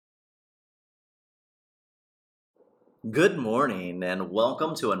Good morning and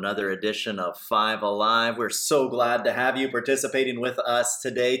welcome to another edition of Five Alive. We're so glad to have you participating with us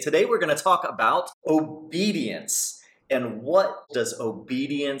today. Today we're going to talk about obedience and what does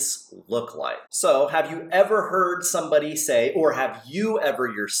obedience look like. So, have you ever heard somebody say, or have you ever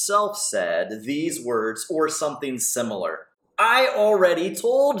yourself said these words or something similar? I already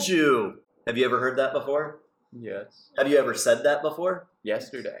told you. Have you ever heard that before? Yes. Have you ever said that before?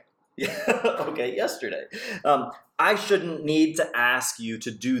 Yesterday. Yeah, okay, yesterday. I shouldn't need to ask you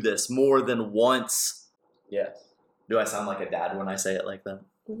to do this more than once. Yes. Do I sound like a dad when I say it like that?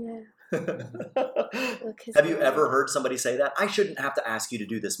 Yeah. Have you ever heard somebody say that? I shouldn't have to ask you to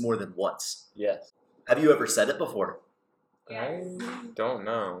do this more than once. Yes. Have you ever said it before? I don't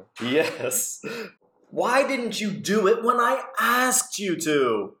know. Yes. Why didn't you do it when I asked you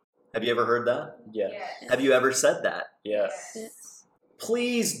to? Have you ever heard that? Yes. Have you ever said that? Yes. Yes.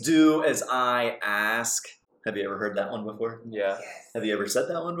 Please do as I ask. Have you ever heard that one before? Yeah. Have you ever said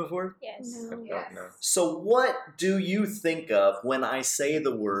that one before? Yes. I don't know. So, what do you think of when I say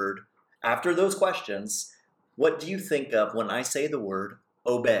the word, after those questions, what do you think of when I say the word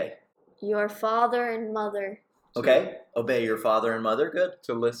obey? Your father and mother. Okay? Obey your father and mother. Good.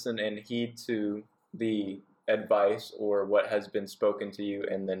 To listen and heed to the advice or what has been spoken to you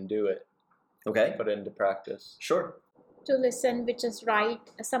and then do it. Okay? Put it into practice. Sure. To listen which is right,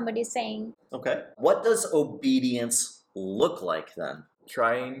 somebody saying. Okay. What does obedience look like then?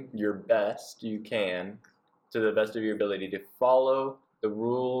 Trying your best you can, to the best of your ability, to follow the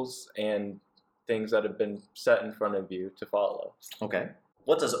rules and things that have been set in front of you to follow. Okay.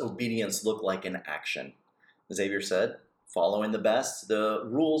 What does obedience look like in action? Xavier said, following the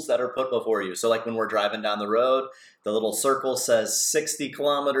rules that are put before you. So like when we're driving down the road, the little circle says 60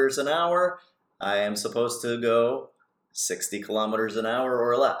 kilometers an hour. I am supposed to go 60 kilometers an hour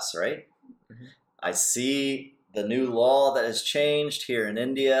or less, right? Mhm. I see the new law that has changed here in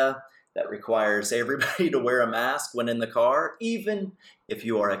India that requires everybody to wear a mask when in the car. Even if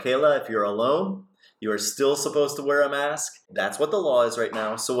you are Akela, if you're alone, you are still supposed to wear a mask. That's what the law is right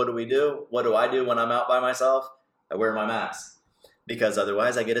now. So what do we do? What do I do when I'm out by myself? I wear my mask. Because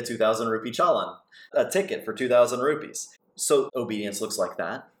otherwise I get a 2,000 rupee challan, a ticket for 2,000 rupees. So obedience looks like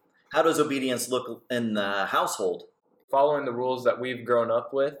that. How does obedience look in the household? Following the rules that we've grown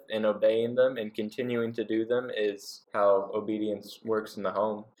up with and obeying them and continuing to do them is how obedience works in the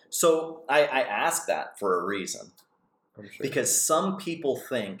home. So I ask that for a reason. I'm sure. Because some people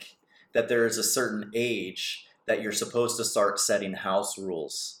think that there is a certain age that you're supposed to start setting house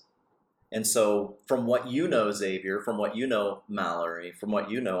rules. And so from what you know, Xavier, from what you know, Mallory, from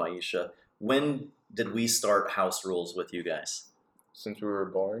what you know, Aisha, when did we start house rules with you guys? Since we were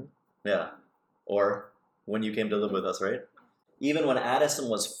born. Yeah. Or when you came to live with us, right? Even when Addison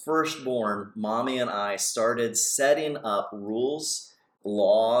was first born, Mommy and I started setting up rules,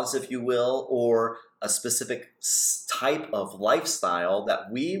 laws, if you will, or a specific type of lifestyle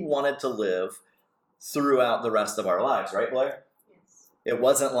that we wanted to live throughout the rest of our lives, right, Blair? Yes. It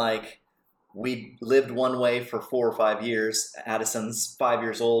wasn't like we lived one way for 4 or 5 years. Addison's 5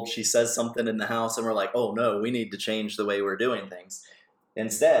 years old. She says something in the house and we're like, oh no, we need to change the way we're doing things.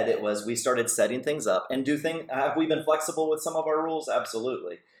 Instead, it was we started setting things up and have we been flexible with some of our rules?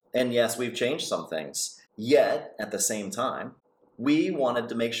 Absolutely. And yes, we've changed some things. Yet, at the same time, we wanted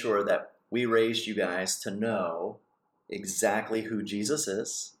to make sure that we raised you guys to know exactly who Jesus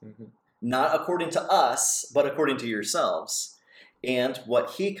is, Mm-hmm. not according to us, but according to yourselves, and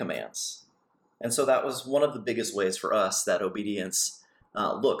what he commands. And so that was one of the biggest ways for us that obedience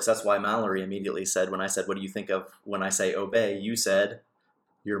looks. That's why Mallory immediately said, when I said, what do you think of when I say obey? You said,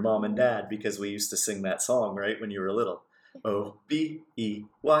 your mom and dad, because we used to sing that song, right, when you were little.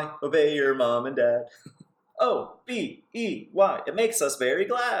 O-B-E-Y, obey your mom and dad. O-B-E-Y, it makes us very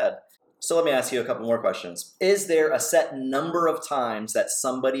glad. So let me ask you a couple more questions. Is there a set number of times that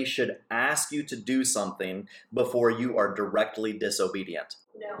somebody should ask you to do something before you are directly disobedient?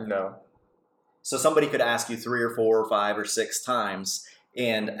 No. So somebody could ask you 3 or 4 or 5 or 6 times,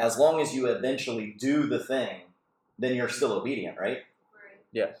 and as long as you eventually do the thing, then you're still obedient, right?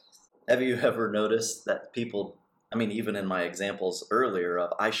 Yes. Have you ever noticed that people, even in my examples earlier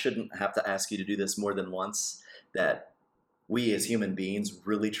of I shouldn't have to ask you to do this more than once, that we as human beings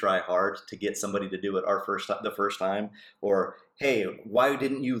really try hard to get somebody to do it the first time, or hey, why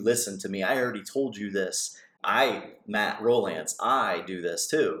didn't you listen to me? I already told you this. Matt Rolans, I do this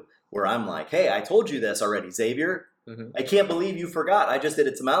too, where I'm like, hey, I told you this already, Xavier. Mm-hmm. I can't believe you forgot. I just did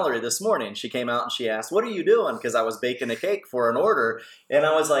it to Mallory this morning. She came out and she asked, what are you doing? Because I was baking a cake for an order. And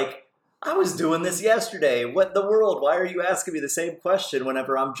I was like, I was doing this yesterday. What in the world? Why are you asking me the same question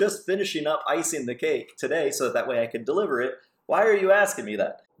whenever I'm just finishing up icing the cake today so that way I can deliver it? Why are you asking me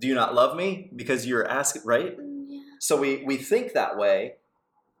that? Do you not love me? Because you're asking, right? Yeah. So we think that way.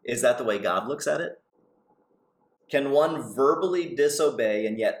 Is that the way God looks at it? Can one verbally disobey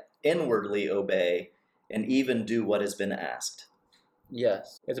and yet inwardly obey and even do what has been asked?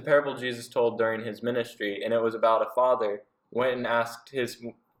 Yes. It's a parable Jesus told during his ministry, and it was about a father went and asked his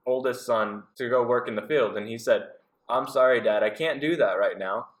oldest son to go work in the field, and he said, I'm sorry, Dad, I can't do that right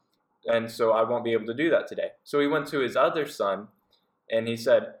now, and so I won't be able to do that today. So he went to his other son, and he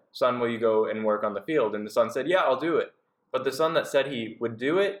said, Son, will you go and work on the field? And the son said, yeah, I'll do it. But the son that said he would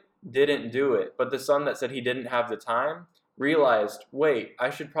do it didn't do it. But the son that said he didn't have the time realized, wait, I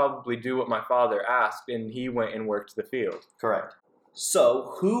should probably do what my father asked, and he went and worked the field. Correct.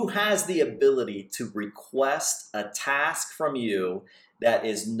 So who has the ability to request a task from you that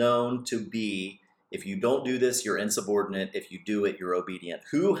is known to be, if you don't do this, you're insubordinate. If you do it, you're obedient.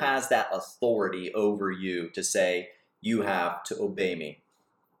 Who has that authority over you to say, you have to obey me?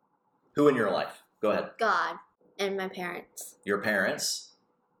 Who in your life? Go ahead. God and my parents Your parents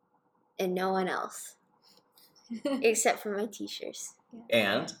and no one else except for my teachers.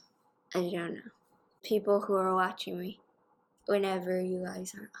 and I don't know. People who are watching me whenever you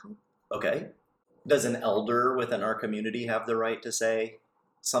guys aren't home. okay. Does an elder within our community have the right to say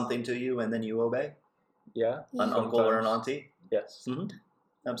something to you and then you obey? Yeah? An uncle or an Sometimes. auntie? Yes.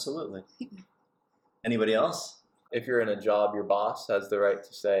 Absolutely. Anybody else? If you're in a job, your boss has the right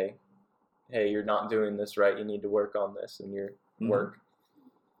to say, hey, you're not doing this right, you need to work on this in your work.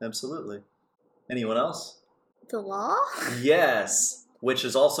 Absolutely. Anyone else? The law? Yes, which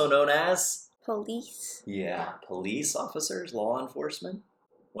is also known as Police. police officers, law enforcement.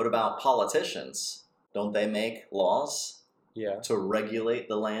 What about politicians? Don't they make laws Yeah. to regulate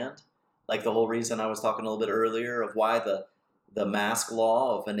the land? Like the whole reason I was talking a little bit earlier of why the mask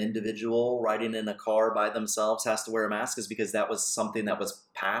law of an individual riding in a car by themselves has to wear a mask is because that was something that was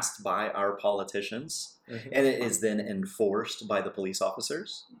passed by our politicians. Mhm. And it is then enforced by the police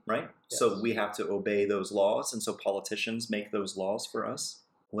officers, right? Yes. So we have to obey those laws, and so politicians make those laws for us.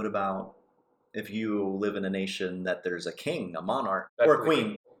 What about if you live in a nation that there's a king, a monarch, or a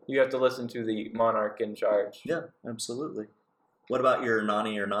queen? You have to listen to the monarch in charge. Yeah, absolutely. What about your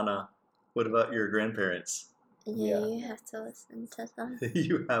nani or nana? What about your grandparents? Yeah, Yeah. you have to listen to them.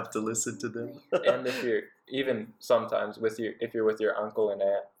 You have to listen to them. And if you're even sometimes if you're with your uncle and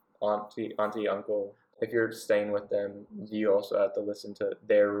aunt, auntie, uncle, if you're staying with them, you also have to listen to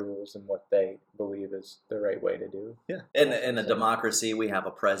their rules and what they believe is the right way to do. Yeah. In a democracy, we have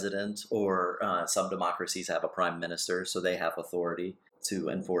a president, or some democracies have a prime minister, so they have authority to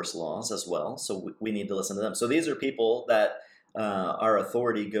enforce laws as well. So we need to listen to them. So these are people that our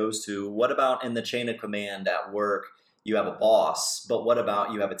authority goes to. What about in the chain of command at work? You have a boss, but what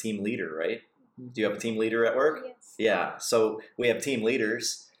about you have a team leader, right? Do you have a team leader at work? Yes. Yeah. So we have team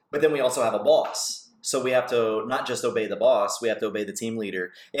leaders, but then we also have a boss. So we have to not just obey the boss, we have to obey the team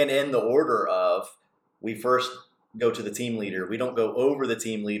leader. And in the order of, we first go to the team leader. We don't go over the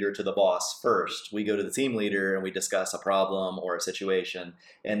team leader to the boss first. We go to the team leader and we discuss a problem or a situation.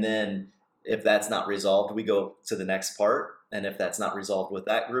 And then if that's not resolved, we go to the next part. And if that's not resolved with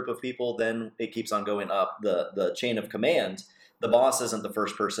that group of people, then it keeps on going up the chain of command. The boss isn't the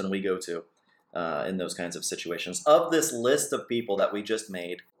first person we go to in those kinds of situations. Of this list of people that we just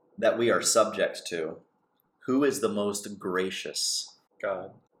made, that we are subject to, who is the most gracious?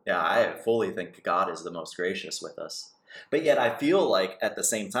 God. Yeah, I fully think God is the most gracious with us. But yet I feel like at the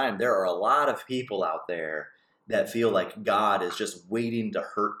same time, there are a lot of people out there that feel like God is just waiting to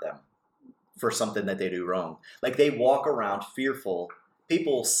hurt them for something that they do wrong. Like they walk around fearful.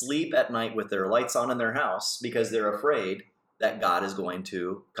 People sleep at night with their lights on in their house because they're afraid that God is going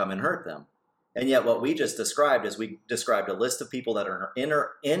to come and hurt them. And yet what we just described is we described a list of people that are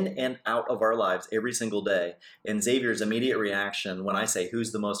in and out of our lives every single day. And Xavier's immediate reaction when I say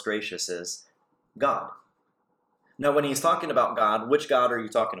who's the most gracious is God. Now, when he's talking about God, which God are you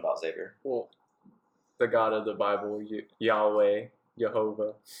talking about, Xavier? Well, the God of the Bible, Yahweh,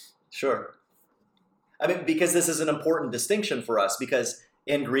 Jehovah. Sure. I mean, because this is an important distinction for us, because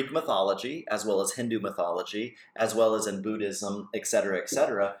in Greek mythology, as well as Hindu mythology, as well as in Buddhism,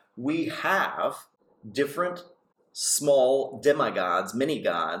 etc., we have different small demigods,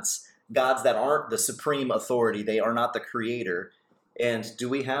 mini-gods, gods that aren't the supreme authority. They are not the creator. And do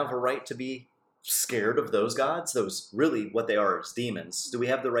we have a right to be scared of those gods? Those really what they are is demons. Do we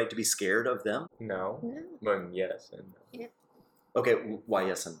have the right to be scared of them? No. No. Well, yes and no. Okay, why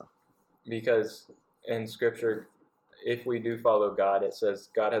yes and no? Because in Scripture, if we do follow God, it says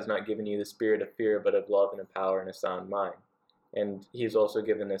God has not given you the spirit of fear, but of love and of power and a sound mind. And he's also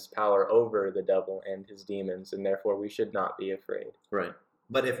given us power over the devil and his demons, and therefore we should not be afraid. Right.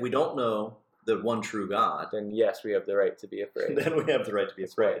 But if we don't know the one true God, Then yes, we have the right to be afraid. then we have the right to be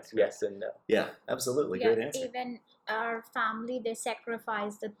afraid. Right. Yes and no. Yeah, absolutely. Yeah, Great answer. even our family, they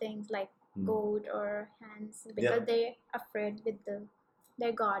sacrifice the things like goat or hens because they're afraid with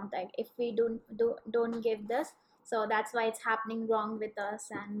their God. Like if we don't give this, so that's why it's happening wrong with us,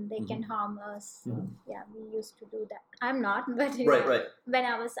 and they can harm us. So, yeah, we used to do that. I'm not, but Right. when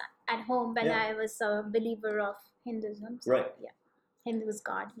I was at home, when Yeah. I was a believer of Hinduism, so, Right. yeah, Hindu's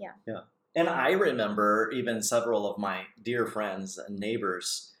God, yeah. And I remember even several of my dear friends and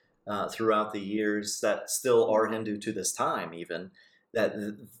neighbors throughout the years that still are Hindu to this time, even that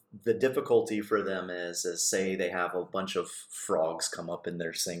the difficulty for them is say they have a bunch of frogs come up in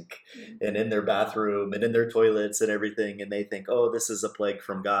their sink and in their bathroom and in their toilets and everything, and they think, oh, this is a plague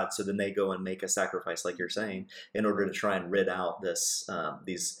from God. So then they go and make a sacrifice, like you're saying, in order to try and rid out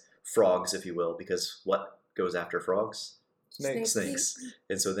these frogs, if you will, because what goes after frogs? Snakes.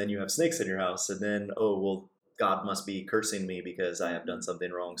 And so then you have snakes in your house, and then, oh, well, God must be cursing me because I have done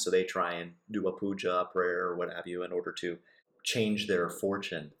something wrong. So they try and do a puja, a prayer, or what have you, in order to change their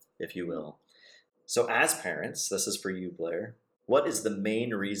fortune, if you will. So as parents, this is for you, Blair, what is the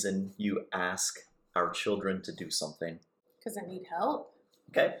main reason you ask our children to do something? Because I need help.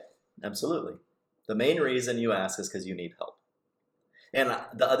 Okay, absolutely. The main reason you ask is because you need help. And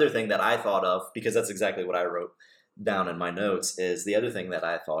the other thing that I thought of, because that's exactly what I wrote down in my notes, is the other thing that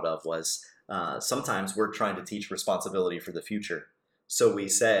I thought of was sometimes we're trying to teach responsibility for the future. So we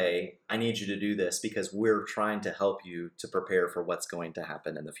say, I need you to do this because we're trying to help you to prepare for what's going to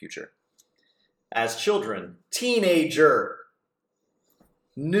happen in the future. As children,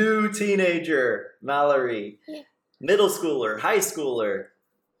 new teenager, Mallory, middle schooler, high schooler.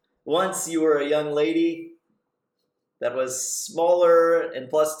 Once you were a young lady that was smaller and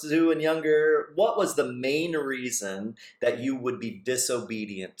 +2 and younger. What was the main reason that you would be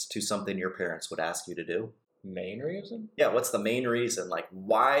disobedient to something your parents would ask you to do? Main reason? Yeah, what's the main reason? Like,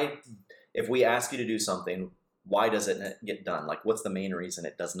 why, if we ask you to do something, why does it get done? Like, what's the main reason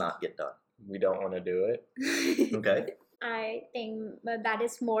it does not get done? We don't want to do it. Okay. I think that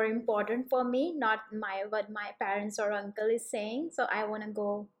is more important for me, not what my parents or uncle is saying. So I want to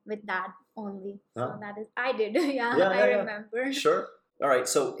go with that only. So that is, I did. I remember. Sure. All right.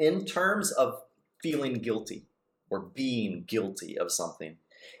 So in terms of feeling guilty or being guilty of something,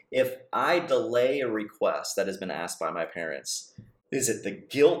 if I delay a request that has been asked by my parents, is it the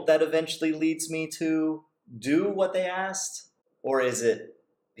guilt that eventually leads me to do what they asked? Or is it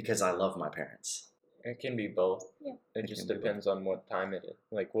because I love my parents? It can be both. Yeah. It just depends on what time it is,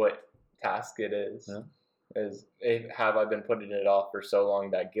 like what task it is. Yeah. Have I been putting it off for so long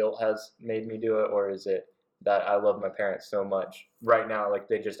that guilt has made me do it, or is it that I love my parents so much right now? Like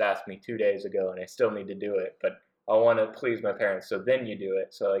they just asked me 2 days ago, and I still need to do it, but I want to please my parents, so then you do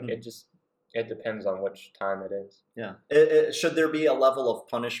it. So like it depends on which time it is. Yeah. Should there be a level of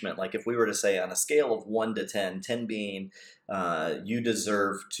punishment? Like if we were to say on a scale of 1 to 10, 10 being you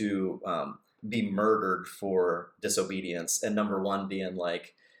deserve to be murdered for disobedience, and number 1 being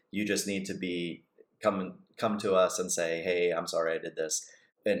like you just need to be come to us and say, hey, I'm sorry I did this,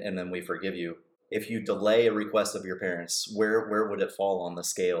 and then we forgive you. If you delay a request of your parents, where would it fall on the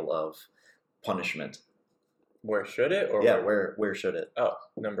scale of punishment? Where should it? Or where should it? Oh,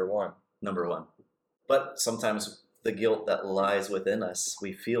 number 1. Number 1. But sometimes the guilt that lies within us,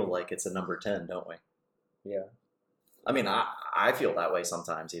 we feel like it's a number 10, don't we? Yeah. I mean, I feel that way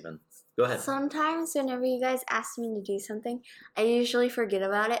sometimes even. Go ahead. Sometimes whenever you guys ask me to do something, I usually forget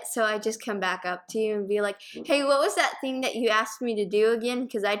about it. So I just come back up to you and be like, hey, what was that thing that you asked me to do again?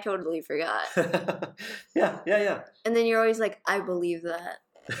 Because I totally forgot. Yeah. And then you're always like, I believe that.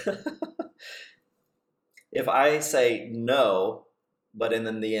 If I say no, but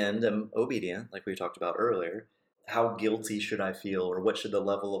in the end I'm obedient, like we talked about earlier, how guilty should I feel, or what should the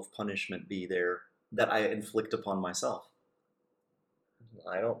level of punishment be there that I inflict upon myself?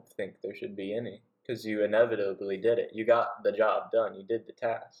 I don't think there should be any, because you inevitably did it. You got the job done. You did the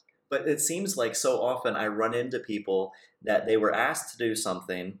task. But it seems like so often I run into people that they were asked to do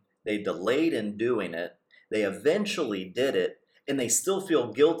something, they delayed in doing it, they eventually did it, and they still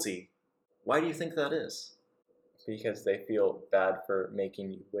feel guilty. Why do you think that is? Because they feel bad for making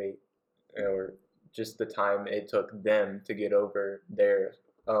you wait, or just the time it took them to get over their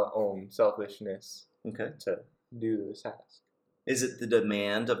own selfishness to do the task. Is it the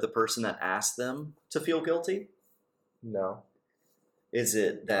demand of the person that asked them to feel guilty? No. Is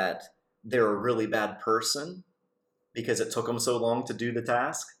it that they're a really bad person because it took them so long to do the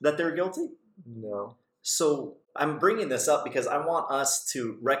task that they're guilty? No. So I'm bringing this up because I want us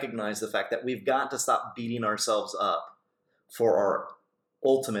to recognize the fact that we've got to stop beating ourselves up for our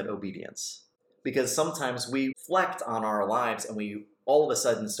ultimate obedience. Because sometimes we reflect on our lives and we all of a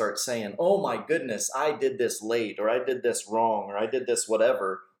sudden start saying, oh my goodness, I did this late, or I did this wrong, or I did this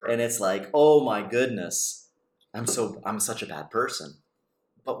whatever. And it's like, oh my goodness, I'm such a bad person.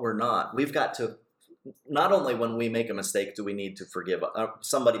 But we're not. We've got to, not only when we make a mistake do we need to forgive,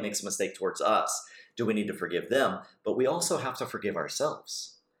 somebody makes a mistake towards us, do we need to forgive them, but we also have to forgive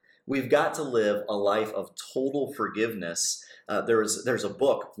ourselves. We've got to live a life of total forgiveness. There's a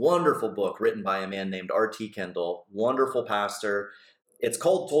book, wonderful book, written by a man named R.T. Kendall, wonderful pastor. It's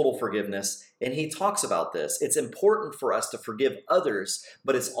called Total Forgiveness, and he talks about this. It's important for us to forgive others,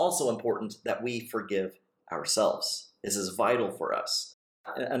 but it's also important that we forgive ourselves. This is vital for us.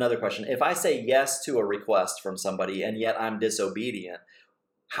 Another question, if I say yes to a request from somebody and yet I'm disobedient,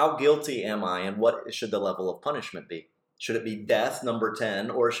 how guilty am I, and what should the level of punishment be? Should it be death, number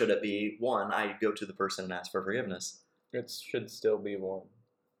 10, or should it be 1, I go to the person and ask for forgiveness? It should still be 1.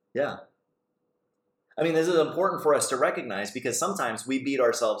 Yeah. I mean, this is important for us to recognize because sometimes we beat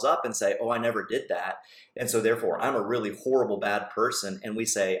ourselves up and say, oh, I never did that. And so therefore, I'm a really horrible, bad person. And we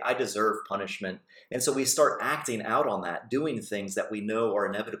say, I deserve punishment. And so we start acting out on that, doing things that we know are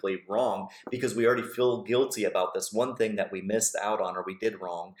inevitably wrong because we already feel guilty about this one thing that we missed out on or we did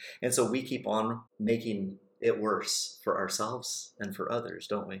wrong. And so we keep on making it worse for ourselves and for others,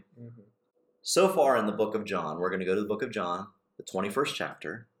 don't we? Mm-hmm. So far in the book of John, we're going to go to the book of John, the 21st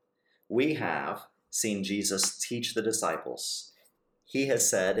chapter. We have seen Jesus teach the disciples. He has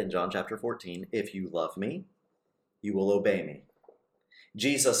said in John chapter 14, if you love me, you will obey me.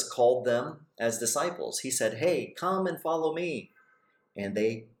 Jesus called them as disciples. He said, hey, come and follow me. And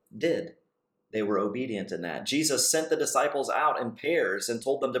they did. They were obedient in that. Jesus sent the disciples out in pairs and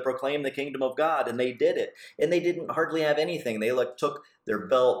told them to proclaim the kingdom of God, and they did it. And they didn't hardly have anything. They took their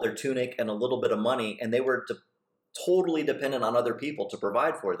belt, their tunic, and a little bit of money, and they were totally dependent on other people to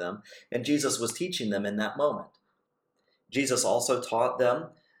provide for them. And Jesus was teaching them in that moment. Jesus also taught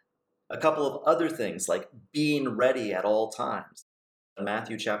them a couple of other things, like being ready at all times.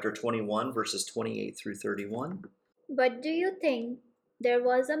 Matthew chapter 21, verses 28 through 31. But do you think there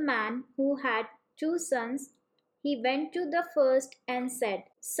was a man who had 2 sons? He went to the first and said,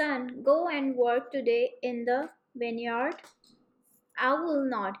 son, go and work today in the vineyard. I will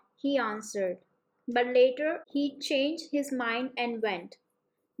not, he answered. But later he changed his mind and went.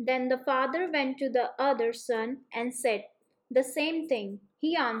 Then the father went to the other son and said the same thing.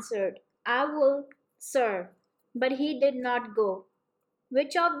 He answered, I will, sir. But he did not go.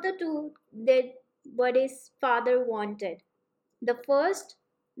 Which of the 2 did what his father wanted? The first,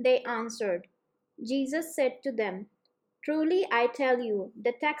 they answered. Jesus said to them, truly I tell you,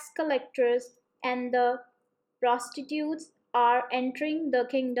 the tax collectors and the prostitutes are entering the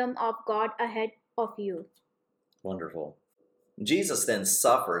kingdom of God ahead of you. Wonderful. Jesus then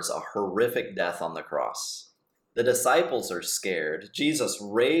suffers a horrific death on the cross. The disciples are scared. Jesus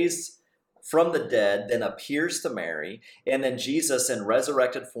raised from the dead, then appears to Mary, and then Jesus in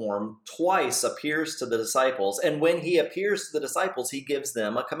resurrected form twice appears to the disciples, and when he appears to the disciples, he gives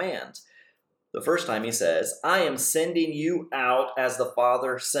them a command. The first time he says, I am sending you out as the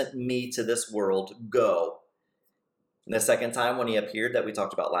Father sent me to this world. Go. And the second time when he appeared that we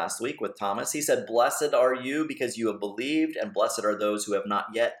talked about last week with Thomas, he said, blessed are you because you have believed, and blessed are those who have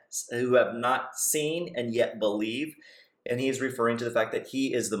not seen and yet believe. And he is referring to the fact that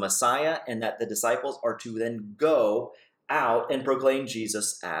he is the Messiah and that the disciples are to then go out and proclaim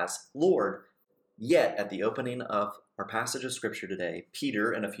Jesus as Lord. Yet, at the opening of our passage of Scripture today,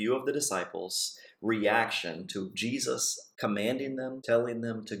 Peter and a few of the disciples' reaction to Jesus commanding them, telling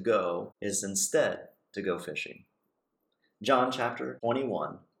them to go, is instead to go fishing. John chapter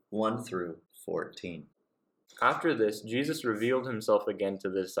 21, 1 through 14. After this, Jesus revealed himself again to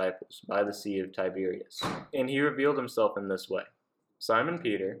the disciples by the Sea of Tiberias. And he revealed himself in this way. Simon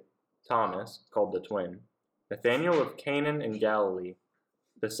Peter, Thomas, called the twin, Nathanael of Canaan in Galilee,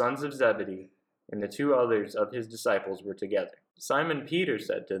 the sons of Zebedee, and the 2 others of his disciples were together. Simon Peter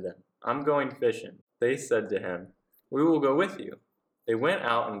said to them, I'm going fishing. They said to him, we will go with you. They went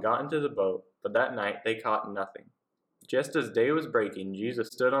out and got into the boat, but that night they caught nothing. Just as day was breaking, Jesus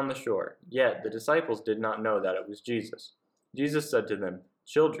stood on the shore, yet the disciples did not know that it was Jesus. Jesus said to them,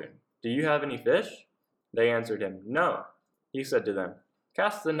 children, do you have any fish? They answered him, no. He said to them,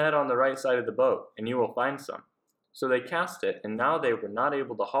 cast the net on the right side of the boat, and you will find some. So they cast it, and now they were not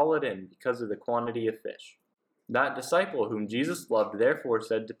able to haul it in because of the quantity of fish. That disciple whom Jesus loved therefore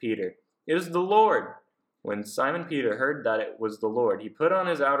said to Peter, it is the Lord. When Simon Peter heard that it was the Lord, he put on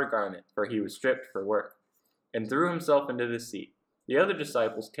his outer garment, for he was stripped for work, and threw himself into the sea. The other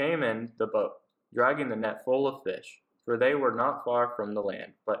disciples came in the boat, dragging the net full of fish, for they were not far from the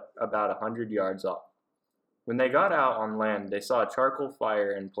land, but about 100 yards off. When they got out on land, they saw a charcoal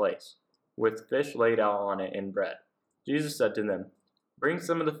fire in place, with fish laid out on it and bread. Jesus said to them, "Bring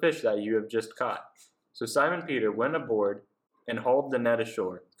some of the fish that you have just caught." So Simon Peter went aboard and hauled the net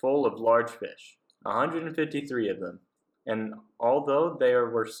ashore, full of large fish, 153 of them. And although there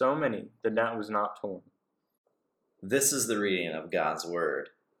were so many, the net was not torn. This is the reading of God's word.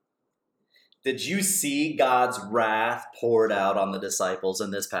 Did you see God's wrath poured out on the disciples in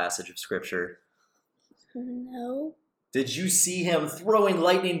this passage of Scripture? No. Did you see him throwing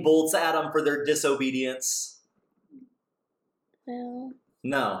lightning bolts at them for their disobedience? No.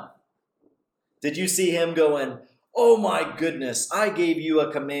 No. Did you see him going, "Oh my goodness, I gave you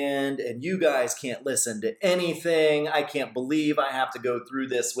a command and you guys can't listen to anything. I can't believe I have to go through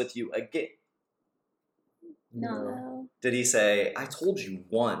this with you again"? No. Did he say, "I told you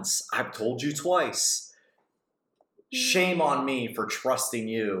once, I've told you twice. Shame on me for trusting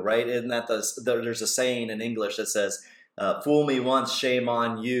you," right? Isn't that there's a saying in English that says, "Fool me once, shame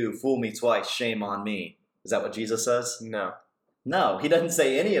on you. Fool me twice, shame on me." Is that what Jesus says? No. No, he doesn't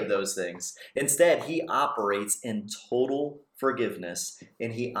say any of those things. Instead, he operates in total forgiveness,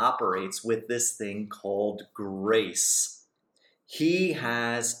 and he operates with this thing called grace. He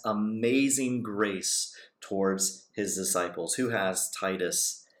has amazing grace towards his disciples. Who has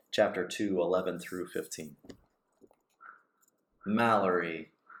Titus chapter 2, 11 through 15?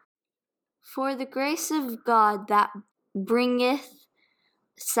 Mallory. For the grace of God that bringeth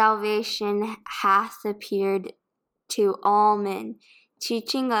salvation hath appeared to all men,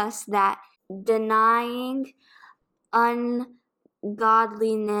 teaching us that denying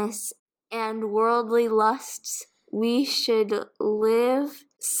ungodliness and worldly lusts, we should live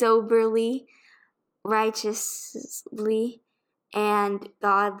soberly, righteously, and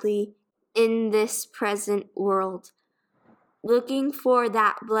godly in this present world, looking for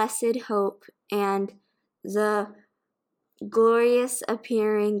that blessed hope and the glorious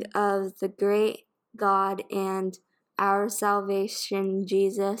appearing of the great God and our salvation,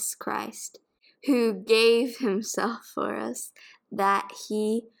 Jesus Christ, who gave himself for us, that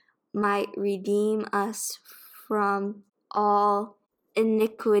he might redeem us from all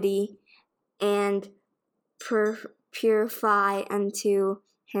iniquity and purify unto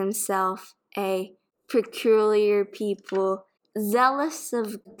himself a peculiar people, zealous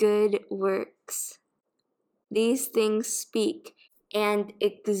of good works. These things speak and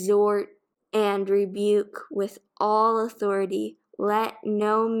exhort and rebuke with all authority. Let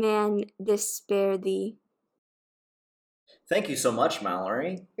no man despair thee. Thank you so much,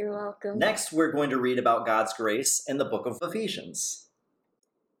 Mallory. You're welcome. Next, we're going to read about God's grace in the book of Ephesians.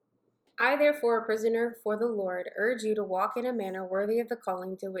 I, therefore, a prisoner for the Lord, urge you to walk in a manner worthy of the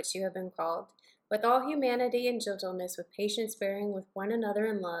calling to which you have been called, with all humanity and gentleness, with patience bearing with one another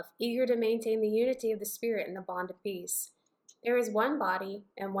in love, eager to maintain the unity of the Spirit in the bond of peace. There is one body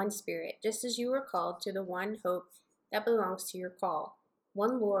and one Spirit, just as you were called to the one hope that belongs to your call.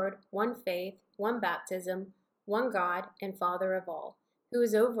 One Lord, one faith, one baptism, one God and Father of all, who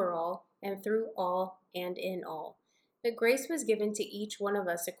is over all and through all and in all. The grace was given to each one of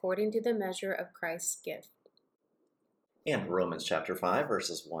us according to the measure of Christ's gift. And Romans chapter 5,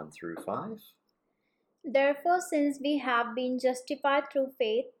 verses 1 through 5. Therefore, since we have been justified through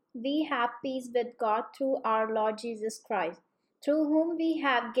faith, we have peace with God through our Lord Jesus Christ, through whom we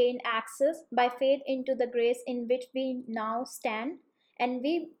have gained access by faith into the grace in which we now stand, and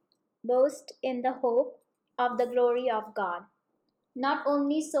we boast in the hope of the glory of God. Not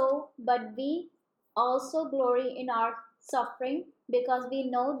only so, but we also glory in our suffering, because we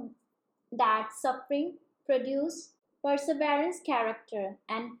know that suffering produces perseverance, character,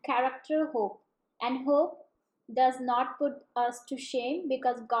 and character hope. And hope does not put us to shame,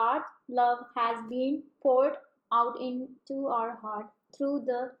 because God's love has been poured out into our heart through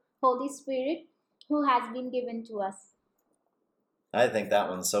the Holy Spirit who has been given to us. I think that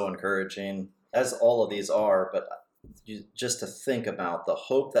one's so encouraging, as all of these are, but just to think about the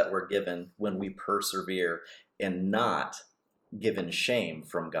hope that we're given when we persevere and not given shame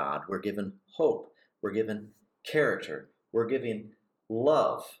from God. We're given hope. We're given character. We're given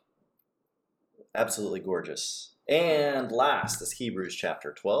love. Absolutely gorgeous. And last is Hebrews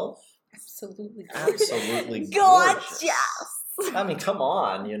chapter 12. Absolutely. Absolutely Gorgeous. I mean, come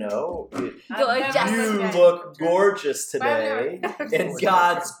on, you know. Gorgeous. You look gorgeous today. Gorgeous. And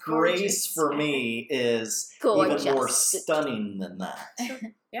God's grace for me is Gorgeous. even more stunning than that.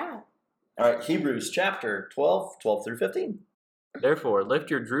 Yeah. All right, Hebrews chapter 12, 12 through 15. Therefore,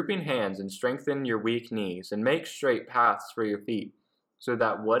 lift your drooping hands and strengthen your weak knees, and make straight paths for your feet, so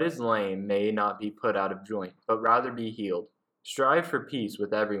that what is lame may not be put out of joint, but rather be healed. Strive for peace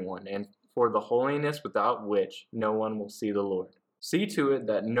with everyone, and for the holiness without which no one will see the Lord. See to it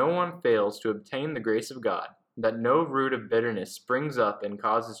that no one fails to obtain the grace of God, that no root of bitterness springs up and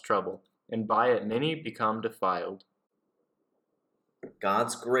causes trouble, and by it many become defiled.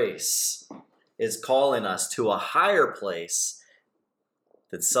 God's grace is calling us to a higher place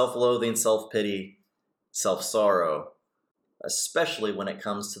than self-loathing, self-pity, self-sorrow, especially when it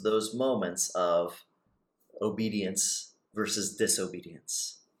comes to those moments of obedience versus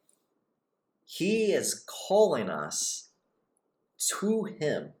disobedience. He is calling us to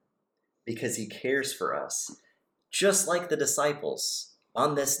Him because He cares for us. Just like the disciples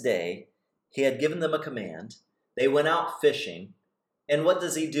on this day, He had given them a command. They went out fishing. And what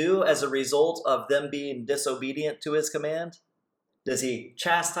does He do as a result of them being disobedient to His command? Does He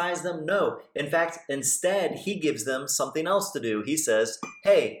chastise them? No. In fact, instead, He gives them something else to do. He says,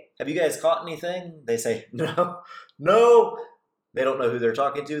 hey, have you guys caught anything? They say, no. They don't know who they're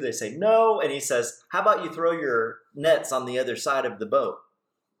talking to. They say, no. And He says, how about you throw your nets on the other side of the boat?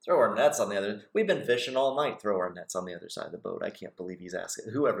 Throw our nets on the other. We've been fishing all night. Throw our nets on the other side of the boat. I can't believe He's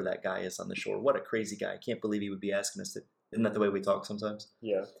asking. Whoever that guy is on the shore, what a crazy guy. I can't believe he would be asking us to. Isn't that the way we talk sometimes?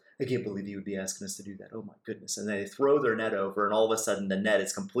 Yeah. I can't believe He would be asking us to do that. Oh my goodness. And they throw their net over, and all of a sudden the net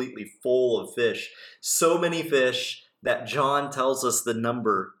is completely full of fish. So many fish that John tells us the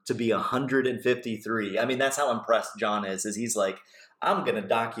number to be 153. I mean, that's how impressed John is he's like, I'm going to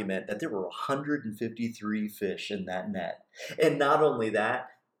document that there were 153 fish in that net. And not only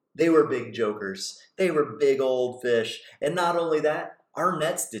that, they were big jokers. They were big old fish. And not only that, our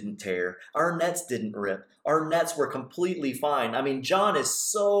nets didn't tear. Our nets didn't rip. Our nets were completely fine. I mean, John is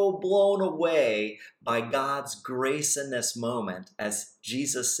so blown away by God's grace in this moment. As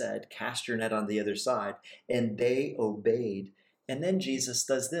Jesus said, cast your net on the other side. And they obeyed. And then Jesus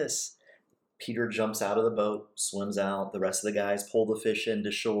does this. Peter jumps out of the boat, swims out. The rest of the guys pull the fish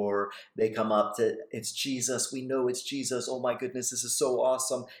into shore. They come up to, it's Jesus. We know it's Jesus. Oh my goodness, this is so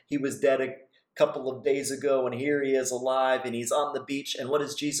awesome. He was dead a couple of days ago, and here He is alive, and He's on the beach. And what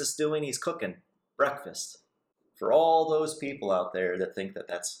is Jesus doing? He's cooking breakfast. For all those people out there that think that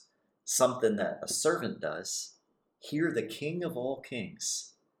that's something that a servant does, here the King of all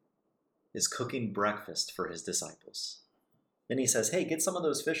kings is cooking breakfast for His disciples. And He says, hey, get some of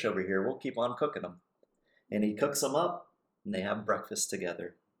those fish over here. We'll keep on cooking them. And He cooks them up, and they have breakfast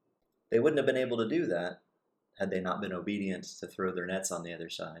together. They wouldn't have been able to do that had they not been obedient to throw their nets on the other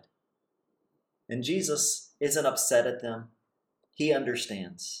side. And Jesus isn't upset at them. He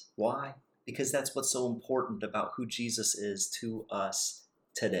understands. Why? Because that's what's so important about who Jesus is to us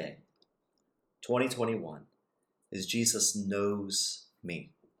today. 2021 is Jesus knows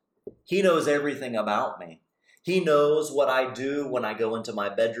me. He knows everything about me. He knows what I do when I go into my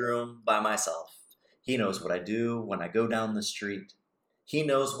bedroom by myself. He knows what I do when I go down the street. He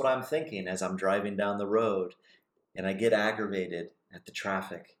knows what I'm thinking as I'm driving down the road and I get aggravated at the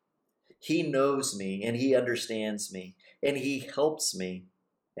traffic. He knows me, and He understands me, and He helps me,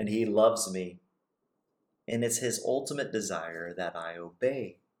 and He loves me. And it's His ultimate desire that I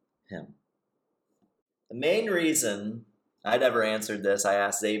obey Him. The main reason I never answered this, I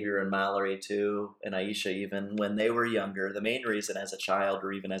asked Xavier and Mallory too, and Aisha even, when they were younger, the main reason as a child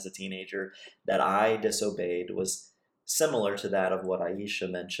or even as a teenager that I disobeyed was similar to that of what Aisha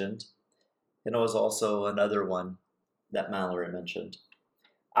mentioned. And it was also another one that Mallory mentioned.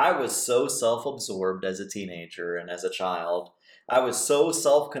 I was so self-absorbed as a teenager and as a child. I was so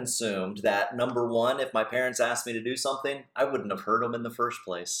self-consumed that, number one, if my parents asked me to do something, I wouldn't have heard them in the first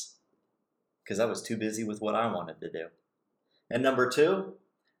place because I was too busy with what I wanted to do. And number two,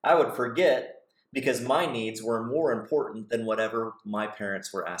 I would forget because my needs were more important than whatever my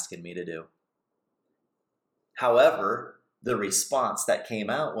parents were asking me to do. However, the response that came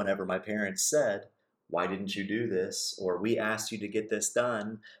out whenever my parents said, why didn't you do this? Or we asked you to get this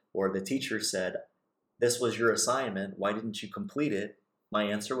done. Or the teacher said, this was your assignment. Why didn't you complete it? My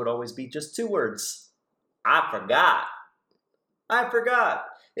answer would always be just two words. I forgot. I forgot.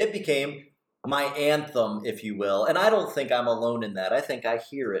 It became my anthem, if you will. And I don't think I'm alone in that. I think I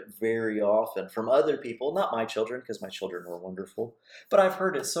hear it very often from other people, not my children, because my children were wonderful, but I've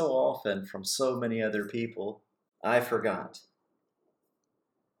heard it so often from so many other people. I forgot.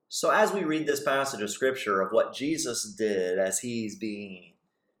 So as we read this passage of Scripture of what Jesus did as He's being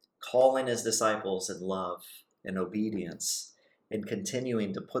calling His disciples in love and obedience, and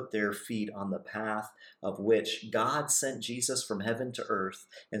continuing to put their feet on the path of which God sent Jesus from heaven to earth.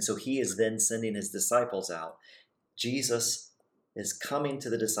 And so he is then sending his disciples out. Jesus is coming to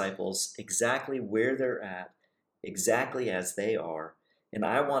the disciples exactly where they're at, exactly as they are. And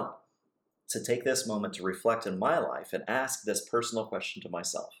I want to take this moment to reflect in my life and ask this personal question to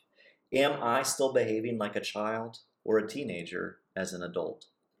myself. Am I still behaving like a child or a teenager as an adult?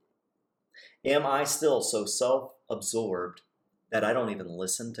 Am I still so self-absorbed that I don't even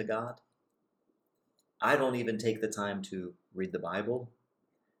listen to God? I don't even take the time to read the Bible.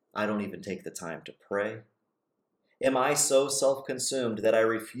 I don't even take the time to pray. Am I so self-consumed that I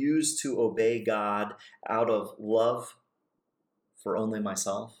refuse to obey God out of love for only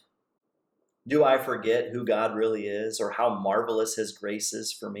myself? Do I forget who God really is or how marvelous his grace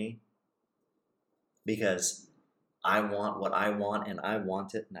is for me? Because I want what I want and I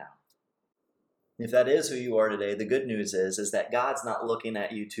want it now. If that is who you are today, the good news is that God's not looking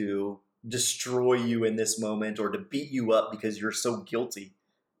at you to destroy you in this moment or to beat you up because you're so guilty.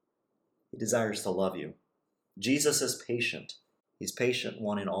 He desires to love you. Jesus is patient. He's patient,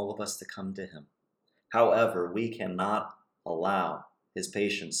 wanting all of us to come to him. However, we cannot allow his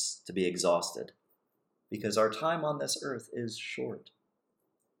patience to be exhausted because our time on this earth is short.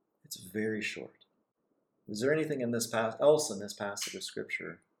 It's very short. Is there anything else in this passage of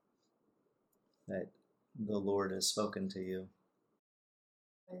Scripture that the Lord has spoken to you?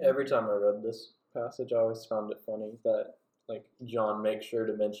 Every time I read this passage, I always found it funny that John makes sure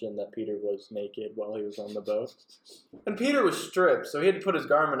to mention that Peter was naked while he was on the boat. And Peter was stripped, so he had to put his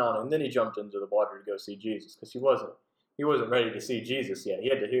garment on, and then he jumped into the water to go see Jesus because he wasn't ready to see Jesus yet. He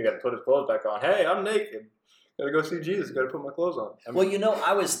got to put his clothes back on. Hey, I'm naked. Got to go see Jesus. Got to put my clothes on. Well,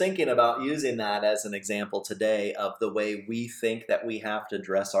 I was thinking about using that as an example today of the way we think that we have to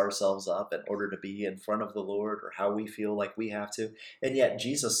dress ourselves up in order to be in front of the Lord, or how we feel like we have to. And yet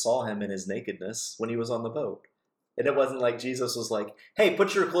Jesus saw him in his nakedness when he was on the boat. And it wasn't like Jesus was like, hey,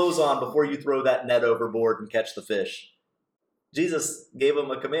 put your clothes on before you throw that net overboard and catch the fish. Jesus gave them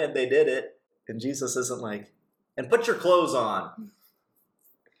a command. They did it. And Jesus isn't like, and put your clothes on.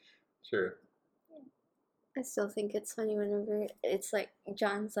 Sure. I still think it's funny whenever it's like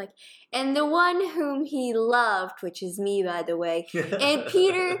John's like, and the one whom he loved, which is me, by the way, and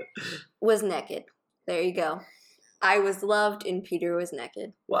Peter was naked. There you go. I was loved and Peter was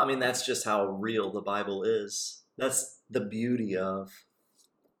naked. Well, that's just how real the Bible is. That's the beauty of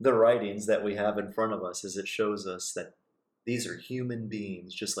the writings that we have in front of us, is it shows us that these are human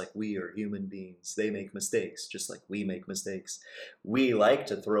beings, just like we are human beings. They make mistakes, just like we make mistakes. We like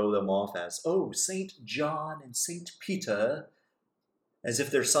to throw them off as, oh, St. John and St. Peter, as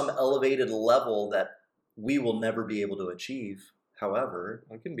if there's some elevated level that we will never be able to achieve. However,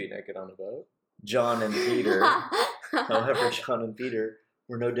 I can be naked on a boat. John and Peter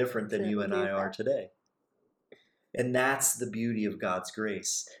were no different than you and I are today. And that's the beauty of God's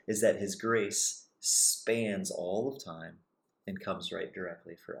grace, is that his grace spans all of time and comes right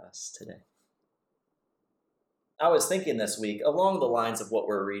directly for us today. I was thinking this week, along the lines of what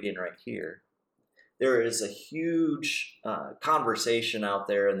we're reading right here, there is a huge conversation out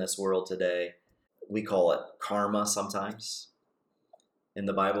there in this world today. We call it karma sometimes. In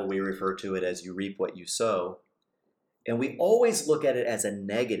the Bible, we refer to it as you reap what you sow. And we always look at it as a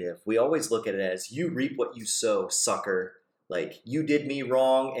negative. We always look at it as you reap what you sow, sucker. Like, you did me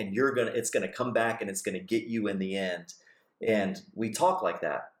wrong and it's gonna come back and it's gonna get you in the end. And we talk like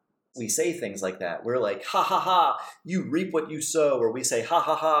that. We say things like that. We're like, ha ha ha, you reap what you sow. Or we say, ha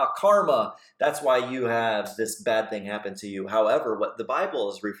ha ha, karma. That's why you have this bad thing happen to you. However, what the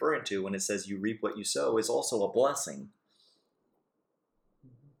Bible is referring to when it says you reap what you sow is also a blessing.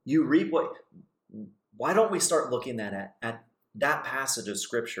 You reap what... Why don't we start looking at that passage of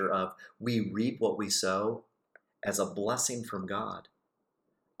Scripture of we reap what we sow as a blessing from God?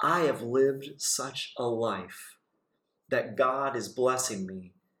 I have lived such a life that God is blessing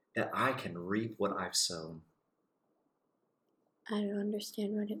me that I can reap what I've sown. I don't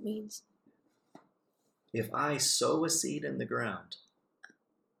understand what it means. If I sow a seed in the ground,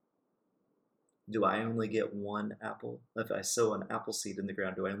 do I only get one apple? If I sow an apple seed in the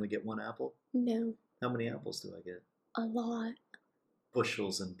ground, do I only get one apple? No. How many apples do I get? A lot.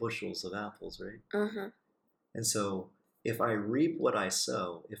 Bushels and bushels of apples, right? Uh-huh. And so if I reap what I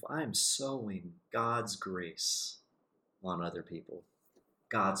sow, if I'm sowing God's grace on other people,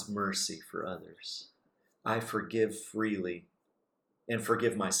 God's mercy for others, I forgive freely and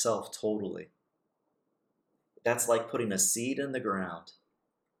forgive myself totally. That's like putting a seed in the ground.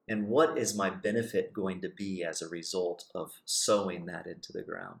 And what is my benefit going to be as a result of sowing that into the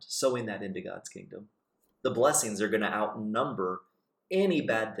ground, sowing that into God's kingdom? The blessings are going to outnumber any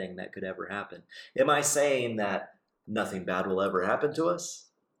bad thing that could ever happen. Am I saying that nothing bad will ever happen to us?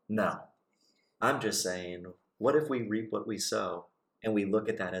 No. I'm just saying, what if we reap what we sow and we look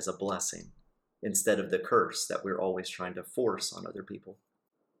at that as a blessing instead of the curse that we're always trying to force on other people?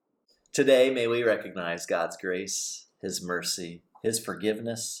 Today, may we recognize God's grace, His mercy, His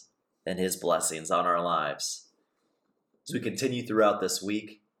forgiveness, and His blessings on our lives. As we continue throughout this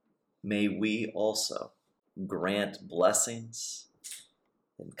week, may we also grant blessings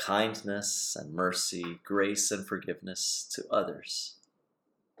and kindness and mercy, grace and forgiveness to others.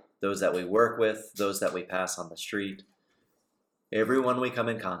 Those that we work with, those that we pass on the street, everyone we come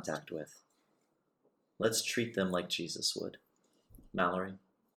in contact with. Let's treat them like Jesus would. Mallory?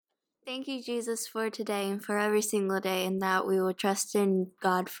 Thank you, Jesus, for today and for every single day, and that we will trust in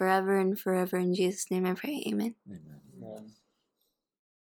God forever and forever. In Jesus' name I pray, amen. Amen.